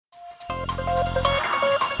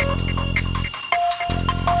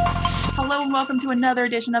Hello and welcome to another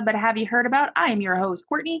edition of But Have You Heard About? I am your host,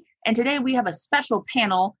 Courtney, and today we have a special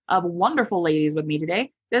panel of wonderful ladies with me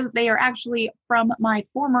today. They are actually from my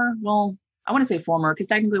former, well, I want to say former, because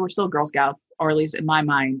technically we're still Girl Scouts, or at least in my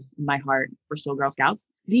mind, in my heart, we're still Girl Scouts.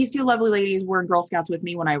 These two lovely ladies were Girl Scouts with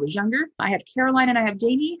me when I was younger. I have Caroline and I have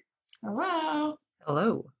Jaymie. Hello.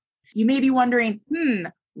 Hello. You may be wondering,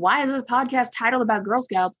 why is this podcast titled about Girl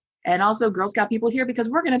Scouts and also Girl Scout people here? Because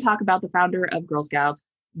we're going to talk about the founder of Girl Scouts,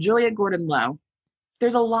 Juliette Gordon-Low.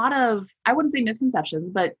 There's a lot of, I wouldn't say misconceptions,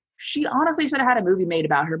 but she honestly should have had a movie made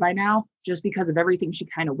about her by now, just because of everything she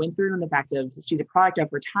kind of went through and the fact of she's a product of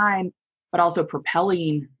her time, but also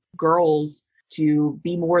propelling girls to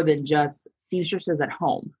be more than just seamstresses at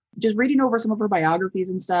home. Just reading over some of her biographies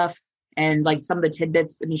and stuff and like some of the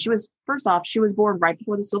tidbits. I mean, she was born right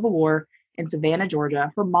before the Civil War in Savannah,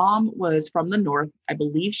 Georgia. Her mom was from the North, I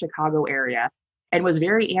believe Chicago area, and was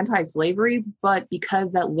very anti-slavery, but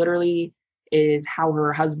because that literally is how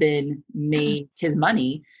her husband made his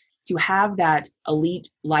money, to have that elite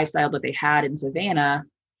lifestyle that they had in Savannah,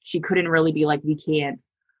 she couldn't really be like, we can't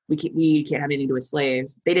have anything to do with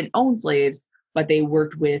slaves. They didn't own slaves, but they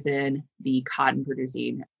worked within the cotton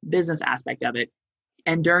producing business aspect of it.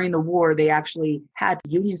 And during the war, they actually had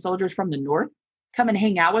Union soldiers from the North come and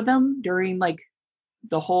hang out with them during like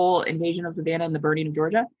the whole invasion of Savannah and the burning of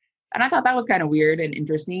Georgia. And I thought that was kind of weird and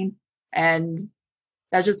interesting. And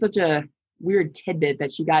that's just such a weird tidbit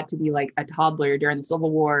that she got to be like a toddler during the Civil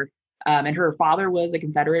War. And her father was a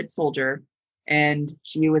Confederate soldier, and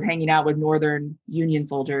she was hanging out with Northern Union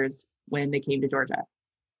soldiers when they came to Georgia.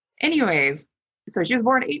 Anyways, so she was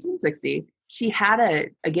born in 1860. She had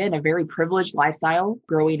a very privileged lifestyle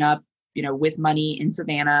growing up, with money in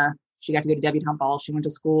Savannah. She got to go to Debutante Ball. She went to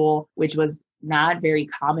school, which was not very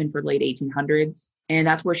common for the late 1800s. And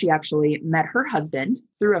that's where she actually met her husband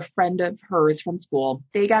through a friend of hers from school.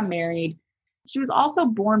 They got married. She was also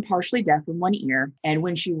born partially deaf in one ear. And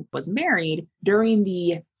when she was married, during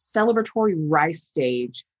the celebratory rice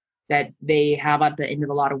stage that they have at the end of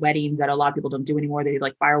a lot of weddings that a lot of people don't do anymore, they do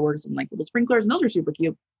like fireworks and like little sprinklers, and those are super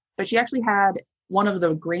cute. But she actually had one of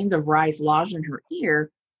the grains of rice lodged in her ear,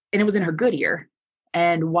 and it was in her good ear.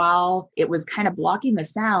 And while it was kind of blocking the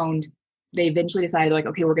sound, they eventually decided like,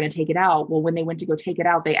 okay, we're going to take it out. Well, when they went to go take it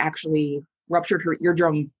out, they actually ruptured her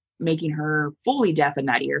eardrum, making her fully deaf in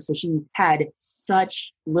that ear. So she had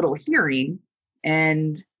such little hearing.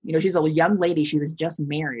 And, she's a young lady. She was just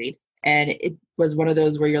married. And it was one of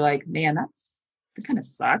those where you're like, man, that kind of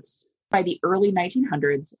sucks. By the early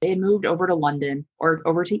 1900s, they moved over to London or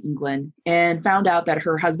over to England and found out that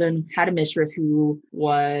her husband had a mistress who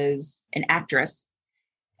was an actress.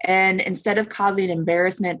 And instead of causing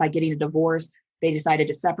embarrassment by getting a divorce, they decided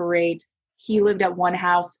to separate. He lived at one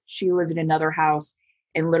house, she lived in another house.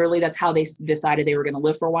 And literally that's how they decided they were going to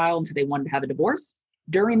live for a while until they wanted to have a divorce.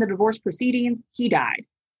 During the divorce proceedings, he died.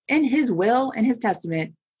 In his will and his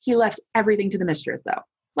testament, he left everything to the mistress, though.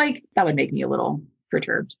 Like, that would make me a little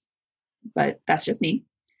perturbed. But that's just me.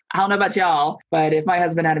 I don't know about y'all, but if my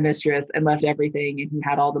husband had a mistress and left everything and he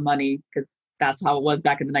had all the money, because that's how it was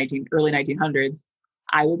back in the early 1900s,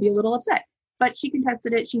 I would be a little upset. But she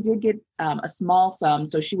contested it. She did get a small sum,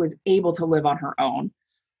 so she was able to live on her own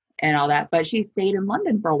and all that. But she stayed in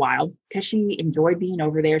London for a while because she enjoyed being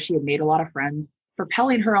over there. She had made a lot of friends.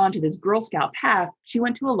 Propelling her onto this Girl Scout path, she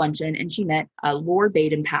went to a luncheon and she met Lord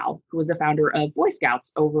Baden Powell, who was the founder of Boy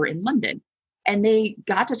Scouts over in London. And they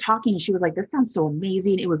got to talking and she was like, this sounds so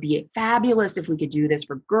amazing. It would be fabulous if we could do this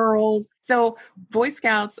for girls. So Boy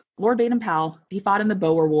Scouts, Lord Baden Powell, he fought in the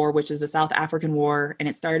Boer War, which is a South African war. And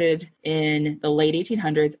it started in the late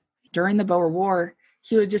 1800s. During the Boer War,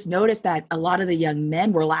 he would just notice that a lot of the young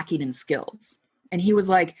men were lacking in skills. And he was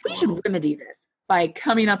like, we should remedy this by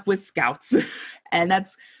coming up with scouts. And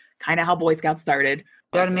that's kind of how Boy Scouts started.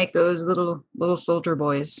 Got to make those little soldier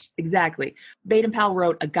boys. Exactly. Baden Powell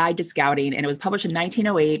wrote A Guide to Scouting, and it was published in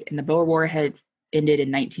 1908, and the Boer War had ended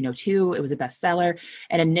in 1902. It was a bestseller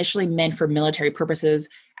and initially meant for military purposes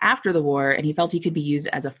after the war, and he felt he could be used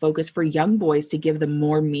as a focus for young boys to give them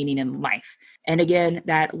more meaning in life. And again,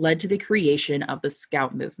 that led to the creation of the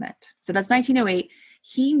Scout movement. So that's 1908.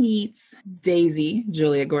 He meets Daisy,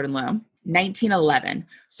 Juliette Gordon-Low, 1911.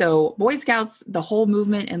 So Boy Scouts, the whole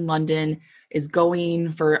movement in London is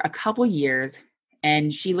going for a couple years,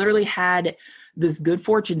 and she literally had this good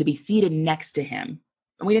fortune to be seated next to him.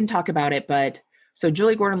 And we didn't talk about it, but so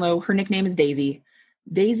Juliette Gordon-Low, her nickname is Daisy.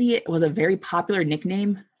 Daisy was a very popular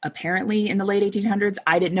nickname, apparently, in the late 1800s.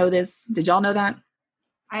 I didn't know this. Did y'all know that?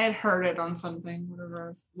 I had heard it on something, whatever I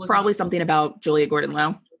was looking Probably at. something about Juliette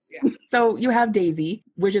Gordon-Low. Yeah. So you have Daisy,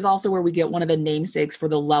 which is also where we get one of the namesakes for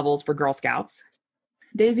the levels for Girl Scouts.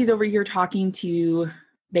 Daisy's over here talking to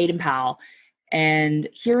Baden Powell and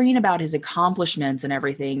hearing about his accomplishments and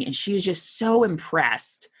everything. And she is just so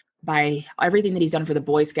impressed by everything that he's done for the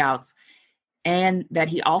Boy Scouts, and that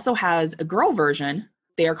he also has a girl version.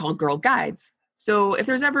 They are called Girl Guides. So if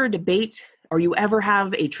there's ever a debate or you ever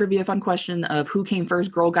have a trivia fun question of who came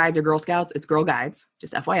first, Girl Guides or Girl Scouts, it's Girl Guides,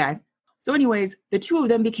 just FYI. So anyways, the two of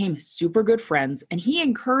them became super good friends, and he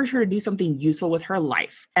encouraged her to do something useful with her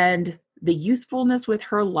life. And the usefulness with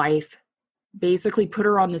her life basically put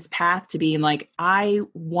her on this path to being like, I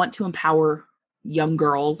want to empower young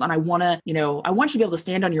girls, and I want to, I want you to be able to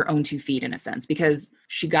stand on your own 2 feet in a sense, because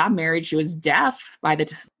she got married. She was deaf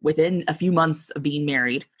within a few months of being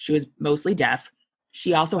married. She was mostly deaf.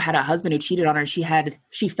 She also had a husband who cheated on her.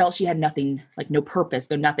 She felt she had nothing, like no purpose,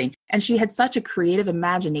 no nothing. And she had such a creative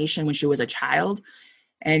imagination when she was a child.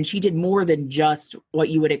 And she did more than just what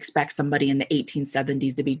you would expect somebody in the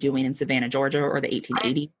 1870s to be doing in Savannah, Georgia, or the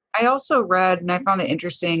 1880s. I also read, and I found it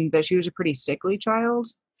interesting, that she was a pretty sickly child.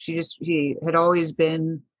 She had always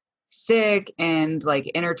been sick and like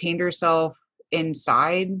entertained herself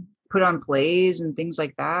inside, put on plays and things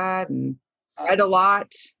like that, and read a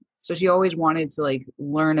lot. So she always wanted to like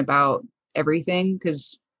learn about everything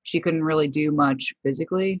because she couldn't really do much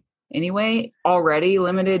physically anyway, already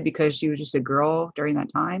limited because she was just a girl during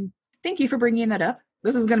that time. Thank you for bringing that up.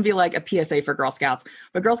 This is going to be like a PSA for Girl Scouts,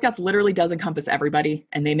 but Girl Scouts literally does encompass everybody,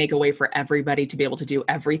 and they make a way for everybody to be able to do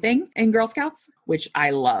everything in Girl Scouts, which I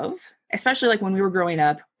love. Especially like when we were growing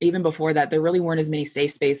up, even before that, there really weren't as many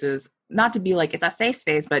safe spaces. Not to be like it's a safe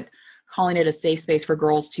space, but calling it a safe space for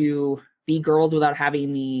girls to be girls without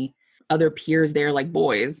having the other peers there like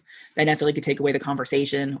boys that necessarily could take away the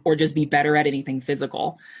conversation or just be better at anything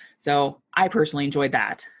physical. So I personally enjoyed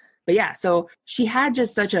that. But yeah, so she had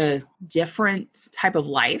just such a different type of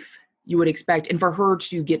life you would expect. And for her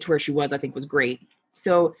to get to where she was, I think was great.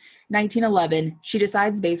 So 1911, she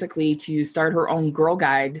decides basically to start her own Girl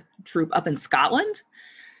Guide troop up in Scotland.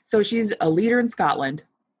 So she's a leader in Scotland.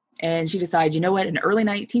 And she decides, you know what, in early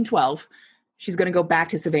 1912, she's going to go back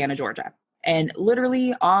to Savannah, Georgia. And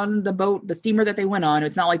literally on the boat, the steamer that they went on,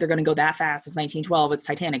 it's not like they're going to go that fast. It's 1912. It's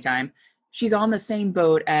Titanic time. She's on the same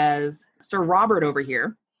boat as Sir Robert over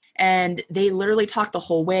here. And they literally talk the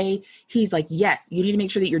whole way. He's like, yes, you need to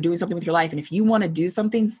make sure that you're doing something with your life. And if you want to do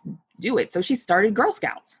something, do it. So she started Girl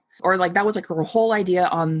Scouts. Or like that was like her whole idea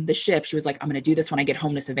on the ship. She was like, I'm going to do this when I get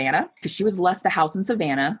home to Savannah. Because she was left the house in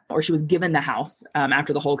Savannah, or she was given the house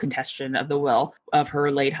after the whole contestation of the will of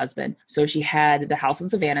her late husband. So she had the house in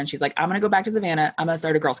Savannah, and she's like, I'm going to go back to Savannah. I'm going to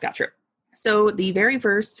start a Girl Scout troop. So the very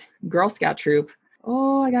first Girl Scout troop,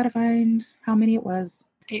 I got to find how many it was.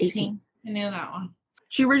 18. I knew that one.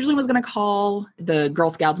 She originally was going to call the Girl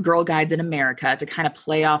Scouts Girl Guides in America to kind of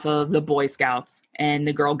play off of the Boy Scouts and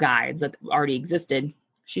the Girl Guides that already existed.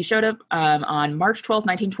 She showed up on March 12,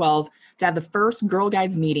 1912 to have the first Girl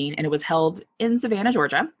Guides meeting, and it was held in Savannah,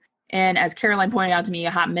 Georgia. And as Caroline pointed out to me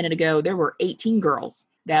a hot minute ago, there were 18 girls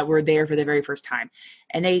that were there for the very first time.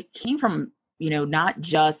 And they came from, not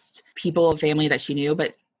just people of family that she knew,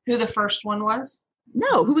 but... Who the first one was?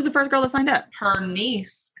 No, who was the first girl that signed up? Her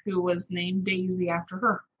niece, who was named Daisy after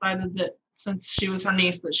her. Decided that since she was her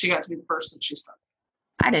niece, that she got to be the person she started.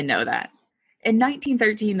 I didn't know that. In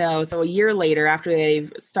 1913, though, so a year later, after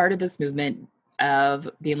they've started this movement of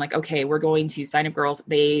being like, okay, we're going to sign up girls,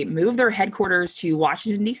 they moved their headquarters to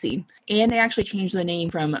Washington, D.C., and they actually changed the name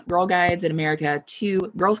from Girl Guides in America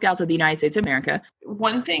to Girl Scouts of the United States of America.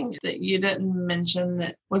 One thing that you didn't mention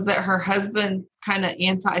that was that her husband kind of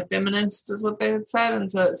anti-feminist is what they had said, and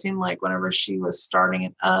so it seemed like whenever she was starting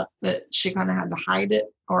it up that she kind of had to hide it,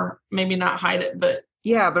 or maybe not hide it, but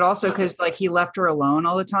yeah, but also because like he left her alone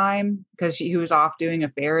all the time because he was off doing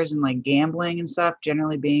affairs and like gambling and stuff,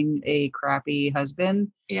 generally being a crappy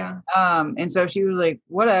husband. Yeah. And so she was like,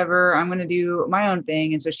 whatever, I'm going to do my own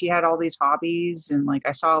thing. And so she had all these hobbies, and like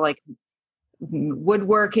I saw like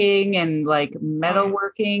woodworking and like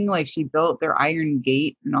metalworking, like she built their iron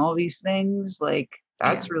gate and all these things. Like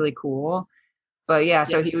that's really cool. But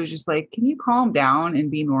so he was just like, can you calm down and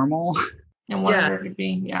be normal? And wanted her to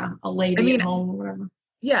be, a lady at home or whatever.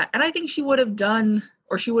 Yeah, and I think she would have done,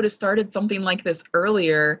 or she would have started something like this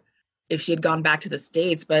earlier if she had gone back to the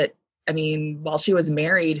States. But, I mean, while she was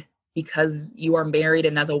married, because you are married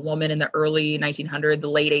and as a woman in the early 1900s, the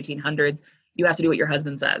late 1800s, you have to do what your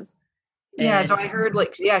husband says. Yeah, so I heard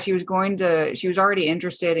she was already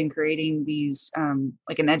interested in creating these,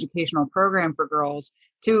 like an educational program for girls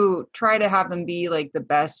to try to have them be like the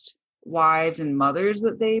best wives and mothers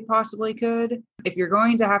that they possibly could. If you're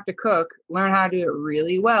going to have to cook, learn how to do it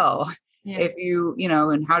really well. If you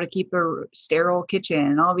and how to keep a sterile kitchen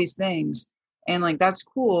and all these things. And like, that's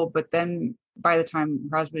cool. But then by the time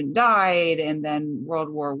her husband died and then World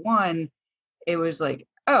War I, it was like,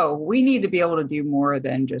 oh, we need to be able to do more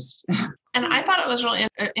than just. And I thought it was really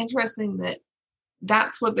interesting that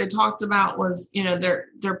that's what they talked about was,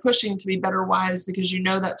 they're pushing to be better wives because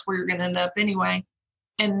that's where you're going to end up anyway.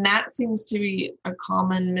 And that seems to be a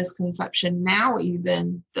common misconception now,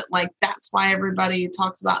 even that like, that's why everybody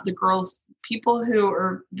talks about the girls, people who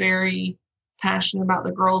are very passionate about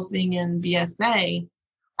the girls being in BSA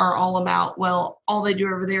are all about, well, all they do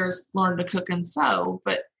over there is learn to cook and sew.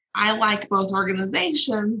 But I like both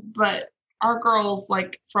organizations, but our girls,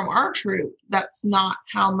 like from our troop, that's not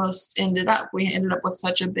how most ended up. We ended up with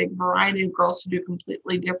such a big variety of girls who do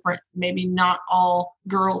completely different, maybe not all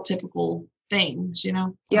girl typical things,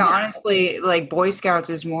 Yeah, honestly, like Boy Scouts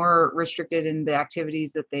is more restricted in the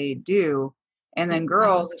activities that they do. And then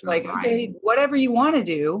girls, it's like, okay, whatever you want to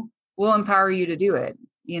do, we'll empower you to do it,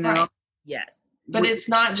 Right. Yes. But it's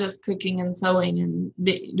not just cooking and sewing and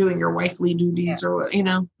doing your wifely duties or,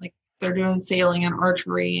 like they're doing sailing and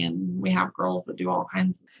archery, and we have girls that do all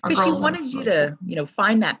kinds. Because she wanted you to,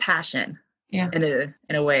 find that passion. Yeah. In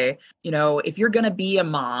a way, if you're going to be a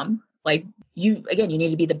mom, like you need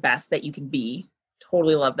to be the best that you can be.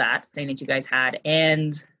 Totally love that saying that you guys had,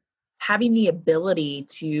 and having the ability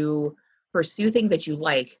to pursue things that you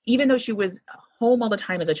like, even though she was home all the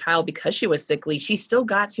time as a child because she was sickly, she still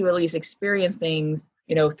got to at least experience things,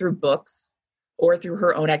 through books or through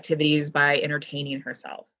her own activities by entertaining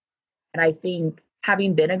herself. And I think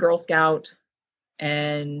having been a Girl Scout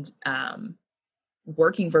and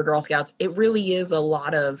working for Girl Scouts, it really is a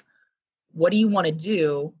lot of what do you want to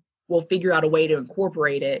do? We'll figure out a way to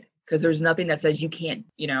incorporate it, because there's nothing that says you can't,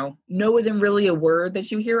 no isn't really a word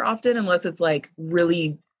that you hear often unless it's like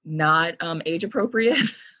really not age appropriate.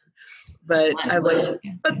 But I was like,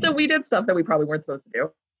 but still we did stuff that we probably weren't supposed to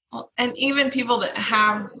do. Well, and even people that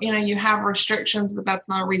have, you have restrictions, but that's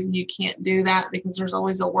not a reason you can't do that, because there's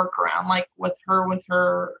always a workaround. Like with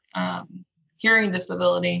her hearing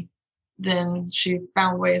disability, then she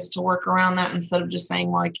found ways to work around that instead of just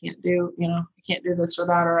saying, well, I can't do this or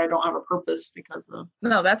that, or I don't have a purpose because of.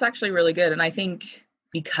 No, that's actually really good. And I think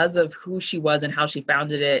because of who she was and how she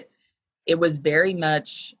founded it, it was very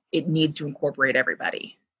much, it needs to incorporate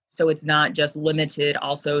everybody. So it's not just limited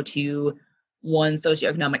also to one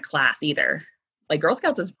socioeconomic class either. Like Girl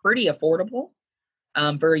Scouts is pretty affordable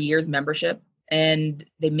for a year's membership. And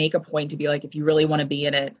they make a point to be like, if you really want to be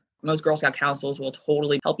in it, most Girl Scout councils will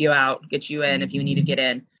totally help you out, get you in if you need to get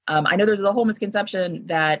in. I know there's a whole misconception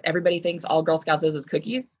that everybody thinks all Girl Scouts is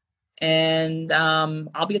cookies. And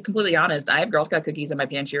I'll be completely honest, I have Girl Scout cookies in my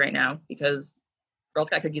pantry right now because Girl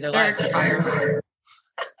Scout cookies are life.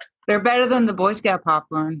 They're better than the Boy Scout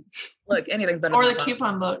popcorn. Look, anything's better or than the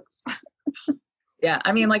coupon books. Yeah,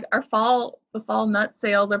 I mean, like the fall nut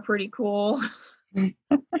sales are pretty cool.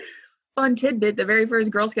 Fun tidbit, the very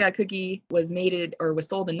first Girl Scout cookie was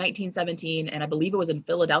sold in 1917, and I believe it was in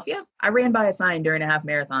Philadelphia. I ran by a sign during a half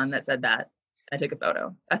marathon that said that. I took a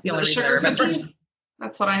photo. That's the only reason I remember. Cookies?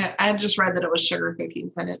 That's what I had. I had just read that it was sugar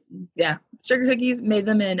cookies. I didn't. Yeah, sugar cookies, made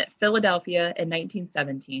them in Philadelphia in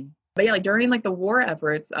 1917. But yeah, like during like the war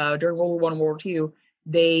efforts, during World War I and World War II,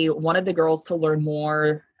 they wanted the girls to learn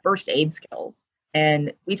more first aid skills.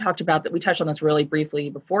 And we touched on this really briefly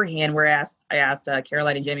beforehand, where I asked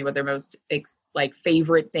Caroline and Jaymie what their most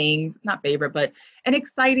favorite things, not favorite, but an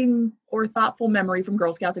exciting or thoughtful memory from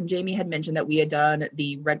Girl Scouts. And Jaymie had mentioned that we had done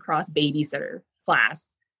the Red Cross babysitter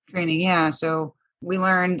class training. Yeah. So we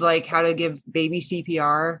learned like how to give baby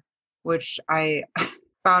CPR, which I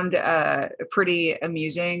found pretty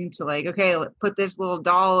amusing to like, okay, put this little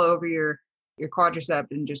doll over your quadricep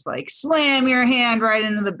and just like slam your hand right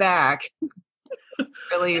into the back.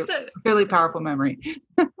 Really powerful memory.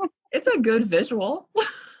 It's a good visual.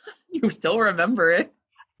 You still remember it.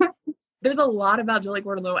 There's a lot about Juliette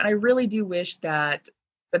Gordon Low, and I really do wish that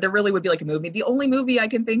there really would be like a movie. The only movie I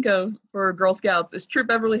can think of for Girl Scouts is Troop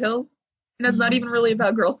Beverly Hills. And that's not even really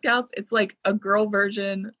about Girl Scouts. It's like a girl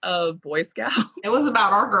version of Boy Scout. It was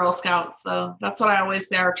about our Girl Scouts, though. That's what I always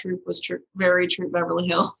say. Our troop was very Troop Beverly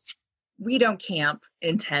Hills. We don't camp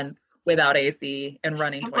in tents without AC and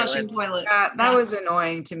running toilets. Flushing toilet. That was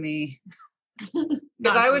annoying to me.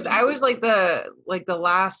 Because I was like the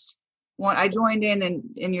last one. I joined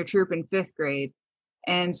in your troop in 5th grade.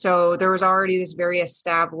 And so there was already this very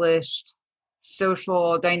established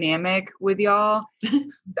social dynamic with y'all.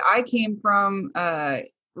 I came from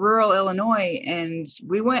rural Illinois, and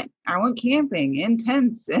I went camping in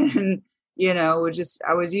tents, and I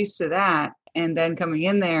was used to that. And then coming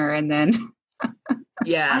in there, and then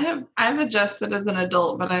Yeah. I've adjusted as an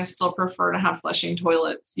adult, but I still prefer to have flushing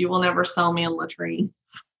toilets. You will never sell me a latrine.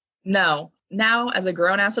 No. Now, as a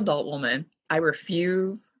grown-ass adult woman, I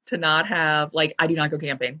refuse to not have, like, I do not go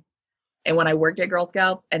camping. And when I worked at Girl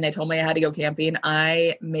Scouts and they told me I had to go camping,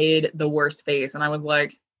 I made the worst face. And I was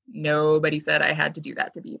like, nobody said I had to do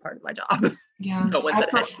that to be part of my job. Yeah, No one I said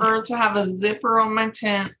I had to. prefer to have a zipper on my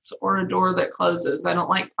tent or a door that closes. I don't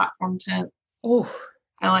like platform tents. Oh,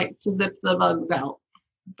 I like to zip the bugs out.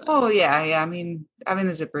 Oh yeah. I mean, having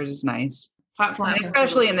the zippers is nice, Platform tents are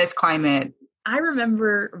especially in this climate. I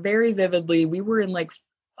remember very vividly, we were in like,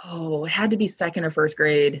 it had to be second or first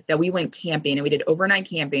grade that we went camping and we did overnight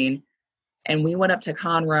camping and we went up to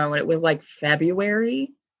Conroe and it was like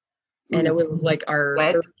February and it was like our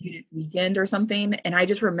Wet. therapeutic weekend or something. And I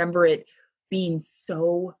just remember it being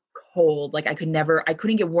so cold. Like I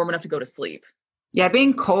couldn't get warm enough to go to sleep. Yeah,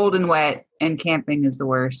 being cold and wet and camping is the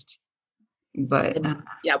worst. But And,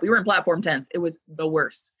 yeah, we were in platform tents. It was the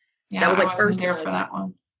worst. Yeah, that was like I wasn't first there time. for that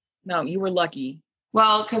one. No, you were lucky.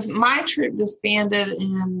 Well, because my troop disbanded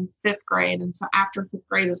in 5th grade. And so after 5th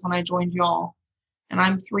grade is when I joined y'all. And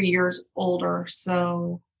I'm 3 years older.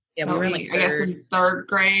 So Yeah, we were in like I guess in 3rd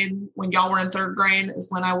grade, when y'all were in 3rd grade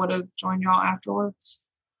is when I would have joined y'all afterwards.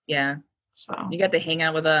 Yeah. So You got to hang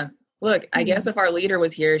out with us. Look, I guess if our leader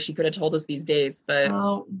was here, she could have told us these dates, but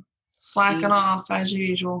slacking off as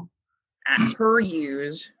usual. per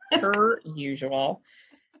usual.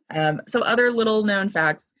 So other little known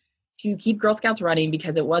facts to keep Girl Scouts running,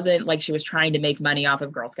 because it wasn't like she was trying to make money off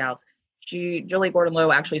of Girl Scouts. Juliette Gordon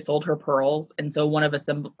Low actually sold her pearls, and so one of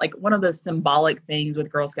the symbolic things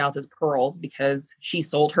with Girl Scouts is pearls, because she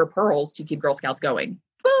sold her pearls to keep Girl Scouts going.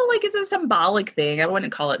 Well, like it's a symbolic thing. I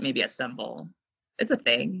wouldn't call it maybe a symbol. It's a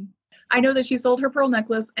thing. I know that she sold her pearl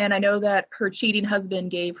necklace, and I know that her cheating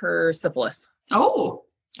husband gave her syphilis. Oh,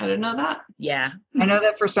 I didn't know that. Yeah. I know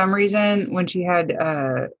that for some reason when she had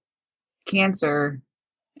cancer,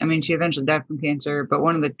 I mean, she eventually died from cancer, but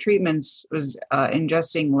one of the treatments was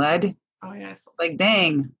ingesting lead. Oh, yes. Like,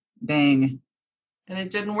 dang. And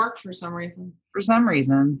it didn't work for some reason. For some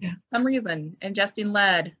reason. Yeah. Ingesting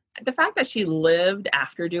lead. The fact that she lived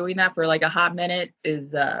after doing that for like a hot minute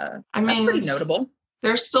is that's pretty notable.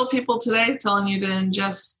 There's still people today telling you to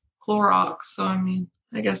ingest Clorox. So, I mean,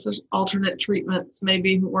 I guess there's alternate treatments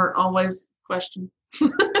maybe weren't always questioned.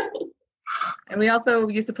 And we also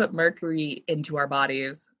used to put mercury into our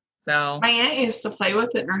bodies. So my aunt used to play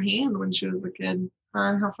with it in her hand when she was a kid. Her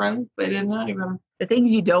and her friends, they didn't know any better. The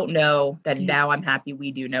things you don't know that now I'm happy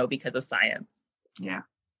we do know because of science. Yeah.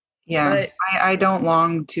 Yeah. But I don't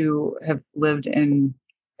long to have lived in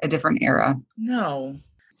a different era. No.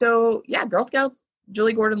 So yeah, Girl Scouts,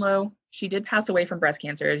 Julie Gordon Low, she did pass away from breast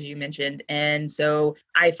cancer, as you mentioned. And so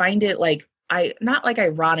I find it not like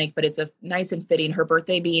ironic, but it's a nice and fitting, her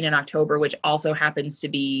birthday being in October, which also happens to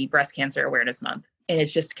be Breast Cancer Awareness Month. And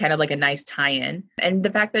it's just kind of like a nice tie-in. And the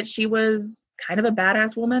fact that she was kind of a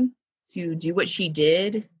badass woman to do what she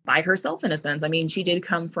did by herself, in a sense. I mean, she did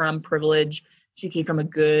come from privilege. She came from a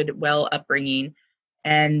good, well upbringing.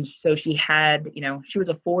 And so she had, she was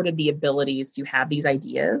afforded the abilities to have these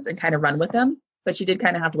ideas and kind of run with them. But she did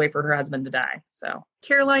kind of have to wait for her husband to die. So,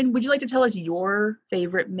 Caroline, would you like to tell us your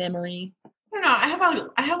favorite memory? I don't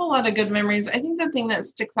know. I have a lot of good memories. I think the thing that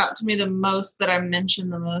sticks out to me the most, that I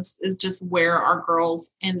mentioned the most, is just where our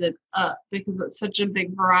girls ended up, because it's such a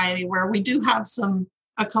big variety, where we do have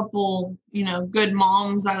a couple, good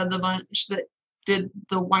moms out of the bunch that did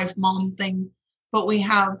the wife mom thing, but we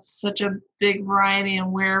have such a big variety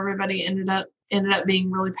in where everybody ended up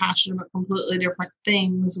being really passionate about completely different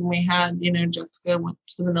things. And we had, Jessica went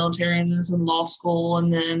to the military and is in law school,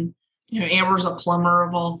 and then Amber's a plumber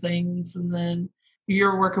of all things. And then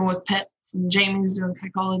you're working with pets, and Jaymie's doing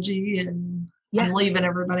psychology, and I'm leaving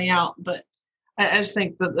everybody out. But I just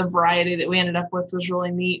think that the variety that we ended up with was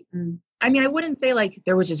really neat. And I mean, I wouldn't say like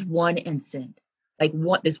there was just one incident,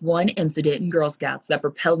 this one incident in Girl Scouts that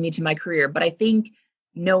propelled me to my career. But I think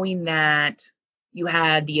knowing that you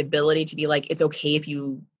had the ability to be like, it's okay if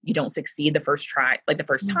you don't succeed the first try, like the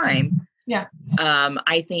first time. Yeah.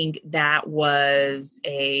 I think that was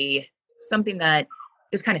something that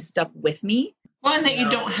just kind of stuck with me. Well, and that you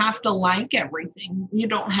don't have to like everything. You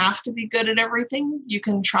don't have to be good at everything. You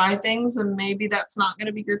can try things, and maybe that's not going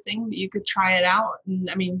to be your thing, but you could try it out. And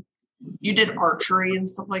I mean, you did archery and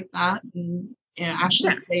stuff like that, and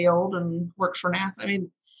Ashley sailed and worked for NASA. I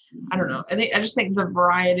mean, I don't know. I just think the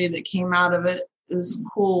variety that came out of it is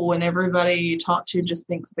cool when everybody you talk to just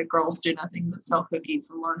thinks that girls do nothing but sell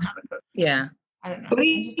cookies and learn how to cook. Yeah. I don't know. But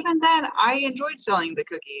even then, I enjoyed selling the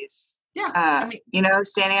cookies. Yeah.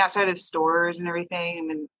 Standing outside of stores and everything. I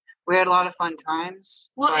mean, we had a lot of fun times.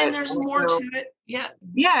 Well, and there's more to it. Yeah.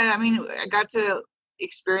 Yeah. I mean, I got to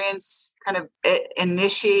experience kind of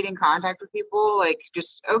initiating contact with people, like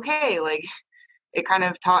just, okay, like it kind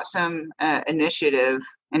of taught some initiative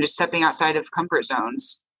and just stepping outside of comfort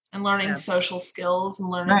zones. And learning social skills and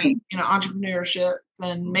learning, entrepreneurship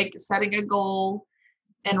and setting a goal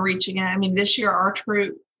and reaching it. I mean, this year, our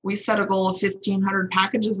troop, we set a goal of 1,500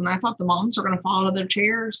 packages, and I thought the moms were going to fall out of their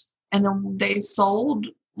chairs. And then they sold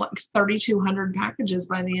like 3,200 packages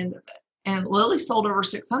by the end of it. And Lily sold over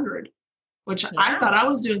 600, which I thought I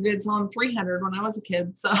was doing good selling 300 when I was a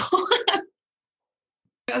kid. So I'm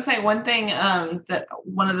going to say one thing that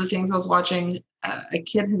one of the things I was watching, a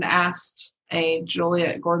kid had asked a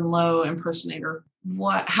Juliette Gordon-Low impersonator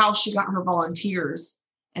how she got her volunteers.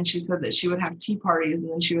 And she said that she would have tea parties, and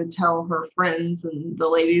then she would tell her friends and the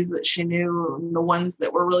ladies that she knew, and the ones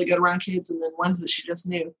that were really good around kids, and then ones that she just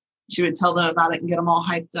knew. She would tell them about it and get them all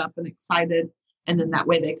hyped up and excited. And then that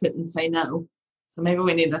way they couldn't say no. So maybe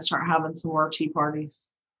we need to start having some more tea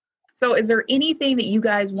parties. So is there anything that you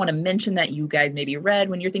guys want to mention that you guys maybe read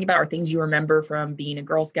when you're thinking about, or things you remember from being a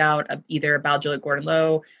Girl Scout, either about Juliette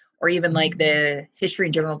Gordon-Low or even like the history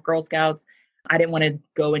in general of Girl Scouts? I didn't want to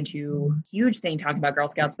go into a huge thing talking about Girl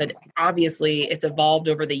Scouts, but obviously it's evolved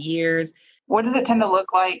over the years. What does it tend to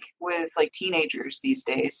look like with like teenagers these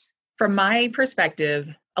days? From my perspective,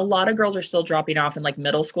 a lot of girls are still dropping off in like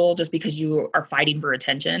middle school just because you are fighting for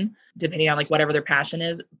attention, depending on like whatever their passion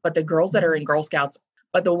is. But the girls that are in Girl Scouts,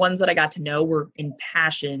 but the ones that I got to know were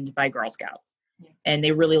impassioned by Girl Scouts, and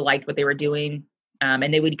they really liked what they were doing.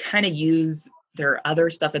 And they would kind of use their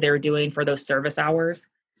other stuff that they were doing for those service hours,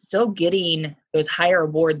 still getting those higher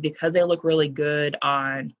awards because they look really good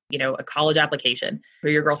on, a college application for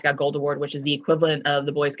your Girl Scout Gold Award, which is the equivalent of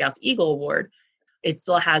the Boy Scouts Eagle Award. It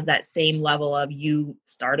still has that same level of, you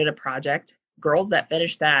started a project. Girls that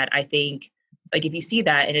finish that, I think, like if you see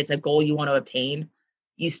that and it's a goal you want to obtain,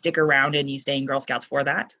 you stick around and you stay in Girl Scouts for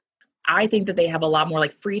that. I think that they have a lot more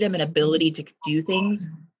like freedom and ability to do things.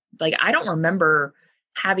 Like I don't remember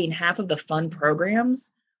having half of the fun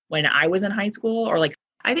programs when I was in high school, or like,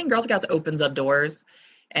 I think Girl Scouts opens up doors.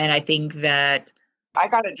 And I think that I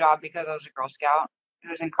got a job because I was a Girl Scout. It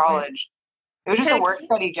was in college. It was just a work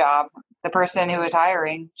study job. The person who was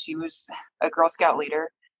hiring, she was a Girl Scout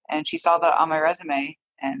leader, and she saw that on my resume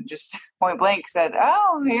and just point blank said,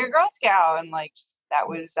 "Oh, you're a Girl Scout." And like, that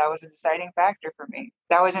was a deciding factor for me.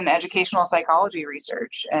 That was in educational psychology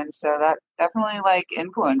research. And so that definitely like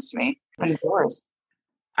influenced me in doors.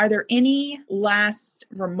 Are there any last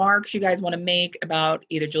remarks you guys want to make about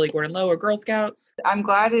either Juliette Gordon-Low or Girl Scouts? I'm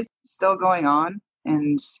glad it's still going on,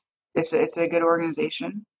 and it's a good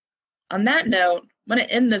organization. On that note, I'm going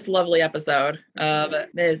to end this lovely episode of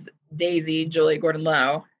Ms. Daisy Juliette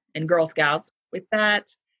Gordon-Low and Girl Scouts. With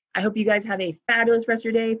that, I hope you guys have a fabulous rest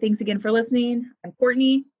of your day. Thanks again for listening. I'm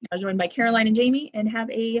Courtney. I'm joined by Caroline and Jaymie, and have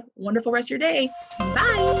a wonderful rest of your day.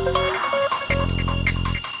 Bye.